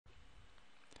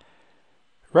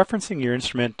Referencing your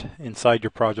instrument inside your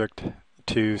project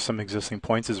to some existing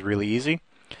points is really easy.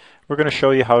 We're going to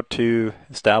show you how to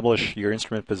establish your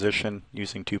instrument position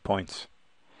using 2 points.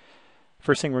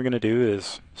 First thing we're going to do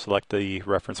is select the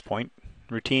reference point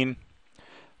routine.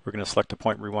 We're going to select the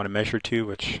point we want to measure to,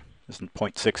 which is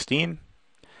point 16,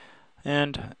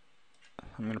 and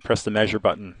I'm going to press the measure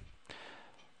button.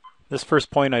 This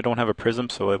first point I don't have a prism,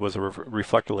 so it was a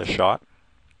reflectorless shot.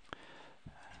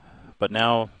 But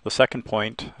now the second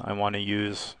point, I want to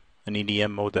use an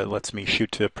EDM mode that lets me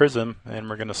shoot to a prism, and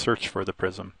we're going to search for the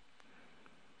prism.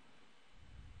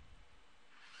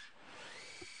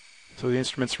 So the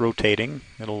instrument's rotating,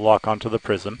 it'll lock onto the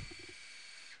prism.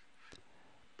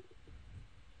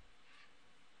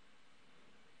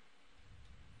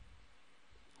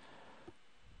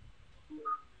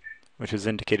 Which is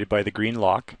indicated by the green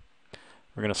lock.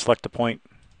 We're going to select the point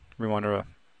we want to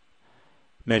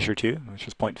measure to, which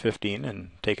is point 15,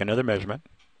 and take another measurement.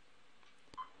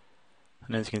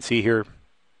 And as you can see here,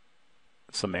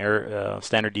 some error,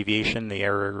 standard deviation, the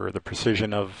error or the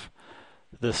precision of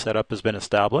this setup has been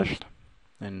established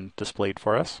and displayed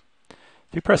for us.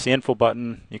 If you press the info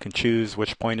button, you can choose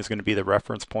which point is going to be the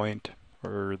reference point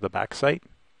or the back site,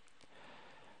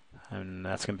 and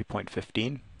that's going to be point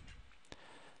 15.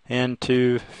 And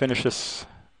to finish this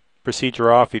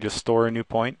procedure off, you just store a new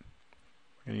point.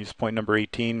 I'm going to use point number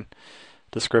 18,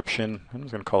 description. I'm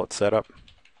just going to call it setup.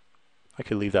 I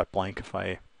could leave that blank if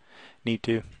I need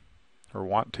to or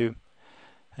want to.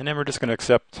 And then we're just going to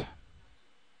accept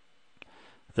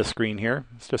the screen here.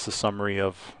 It's just a summary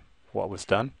of what was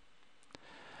done.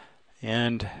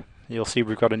 And you'll see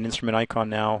we've got an instrument icon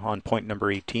now on point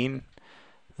number 18.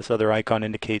 This other icon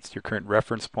indicates your current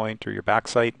reference point or your back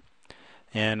site.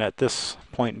 And at this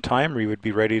point in time, we would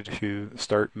be ready to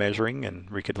start measuring, and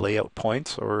we could lay out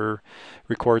points or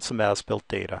record some as-built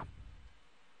data.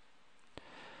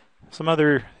 Some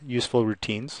other useful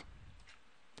routines.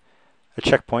 A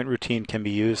checkpoint routine can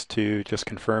be used to just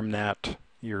confirm that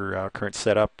your current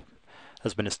setup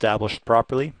has been established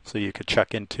properly. So you could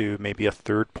check into maybe a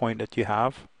third point that you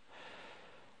have.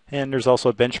 And there's also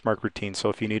a benchmark routine. So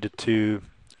if you needed to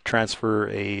transfer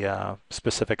a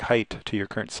specific height to your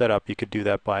current setup, you could do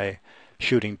that by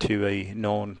shooting to a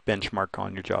known benchmark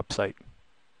on your job site.